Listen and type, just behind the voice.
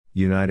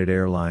United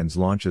Airlines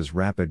launches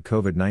rapid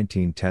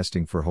COVID-19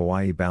 testing for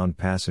Hawaii-bound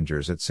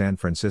passengers at San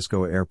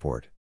Francisco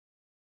Airport.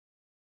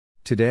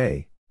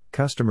 Today,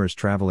 customers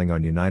traveling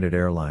on United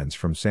Airlines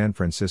from San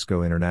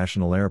Francisco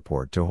International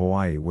Airport to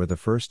Hawaii were the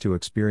first to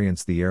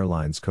experience the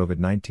airline's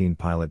COVID-19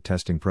 pilot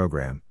testing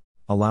program,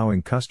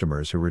 allowing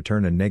customers who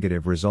return a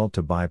negative result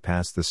to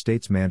bypass the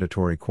state's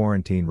mandatory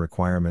quarantine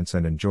requirements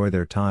and enjoy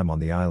their time on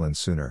the island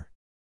sooner.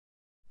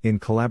 In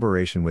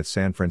collaboration with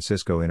San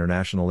Francisco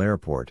International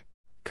Airport,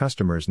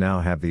 customers now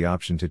have the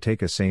option to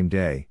take a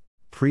same-day,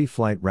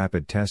 pre-flight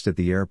rapid test at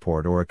the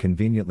airport or a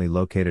conveniently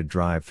located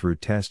drive-through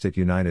test at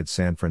United's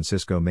San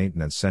Francisco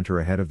Maintenance Center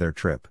ahead of their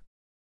trip.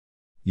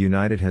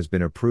 United has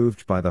been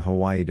approved by the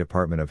Hawaii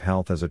Department of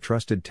Health as a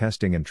trusted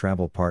testing and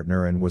travel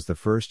partner and was the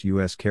first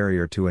U.S.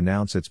 carrier to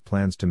announce its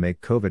plans to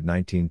make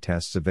COVID-19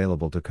 tests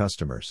available to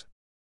customers.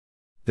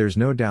 There's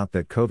no doubt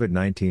that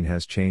COVID-19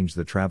 has changed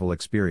the travel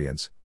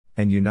experience,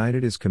 and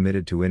United is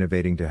committed to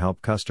innovating to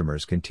help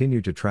customers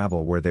continue to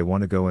travel where they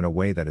want to go in a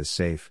way that is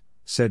safe,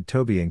 said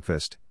Toby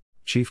Engquist,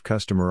 Chief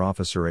Customer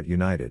Officer at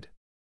United.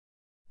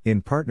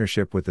 In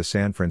partnership with the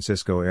San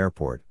Francisco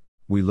Airport,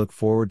 we look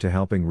forward to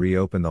helping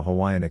reopen the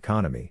Hawaiian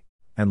economy,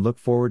 and look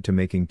forward to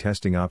making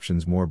testing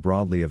options more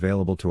broadly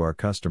available to our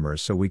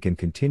customers so we can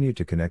continue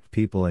to connect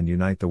people and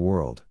unite the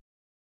world.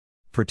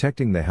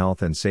 Protecting the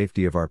health and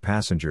safety of our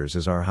passengers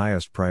is our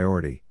highest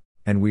priority,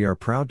 and we are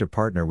proud to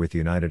partner with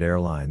United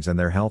Airlines and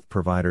their health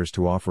providers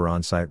to offer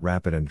on-site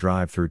rapid and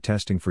drive-through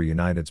testing for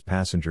United's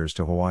passengers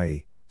to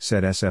Hawaii,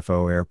 said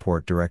SFO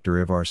Airport Director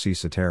Ivar C.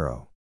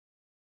 Sotero.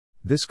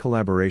 This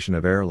collaboration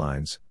of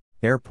airlines,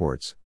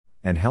 airports,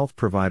 and health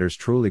providers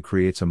truly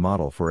creates a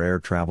model for air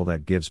travel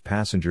that gives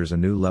passengers a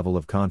new level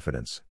of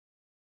confidence.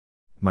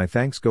 My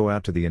thanks go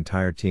out to the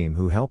entire team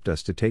who helped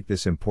us to take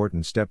this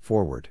important step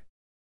forward.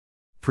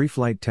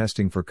 Pre-flight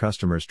testing for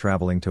customers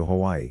traveling to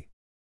Hawaii.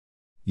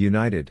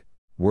 United,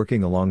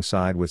 working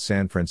alongside with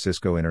San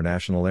Francisco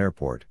International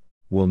Airport,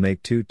 will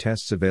make 2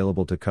 tests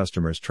available to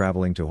customers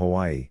traveling to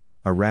Hawaii,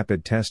 a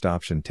rapid test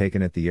option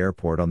taken at the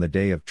airport on the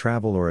day of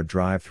travel or a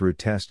drive-through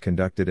test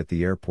conducted at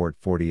the airport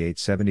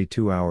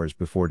 48-72 hours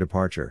before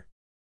departure.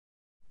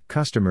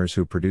 Customers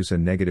who produce a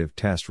negative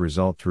test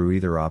result through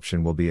either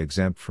option will be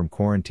exempt from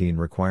quarantine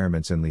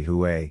requirements in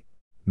Lihue,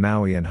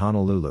 Maui and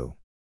Honolulu.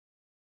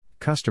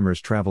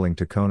 Customers traveling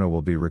to Kona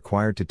will be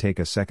required to take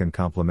a second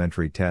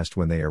complimentary test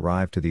when they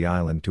arrive to the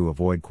island to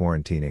avoid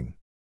quarantining.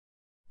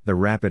 The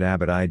Rapid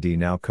Abbott ID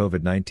Now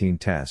COVID-19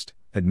 test,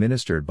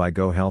 administered by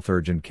Go Health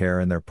Urgent Care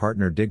and their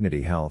partner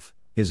Dignity Health,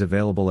 is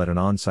available at an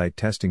on-site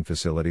testing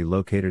facility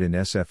located in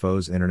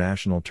SFO's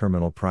International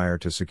Terminal prior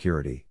to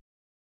security.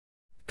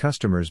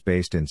 Customers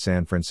based in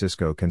San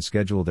Francisco can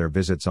schedule their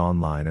visits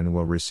online and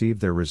will receive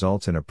their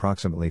results in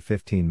approximately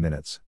 15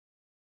 minutes.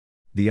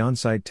 The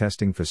on-site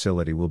testing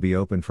facility will be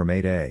open from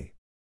 8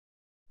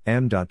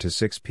 a.m. to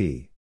 6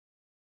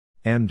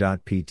 p.m.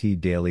 PT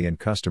daily, and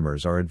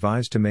customers are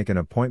advised to make an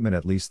appointment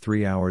at least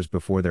 3 hours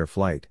before their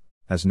flight,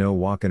 as no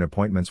walk-in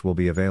appointments will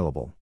be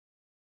available.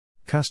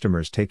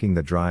 Customers taking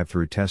the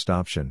drive-through test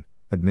option,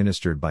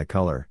 administered by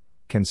Color,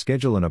 can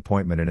schedule an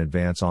appointment in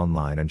advance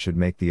online and should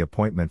make the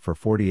appointment for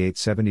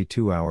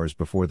 48-72 hours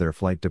before their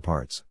flight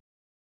departs.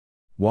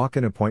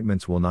 Walk-in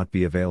appointments will not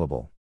be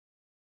available.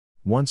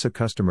 Once a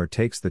customer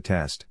takes the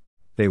test,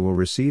 they will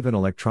receive an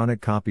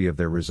electronic copy of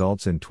their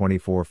results in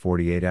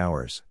 24-48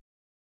 hours.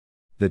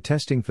 The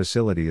testing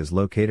facility is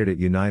located at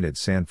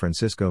United's San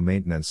Francisco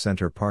Maintenance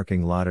Center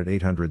parking lot at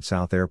 800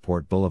 South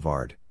Airport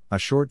Boulevard, a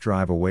short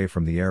drive away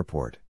from the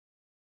airport.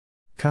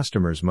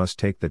 Customers must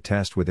take the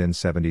test within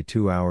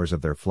 72 hours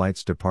of their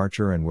flight's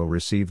departure and will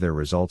receive their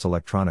results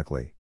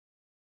electronically.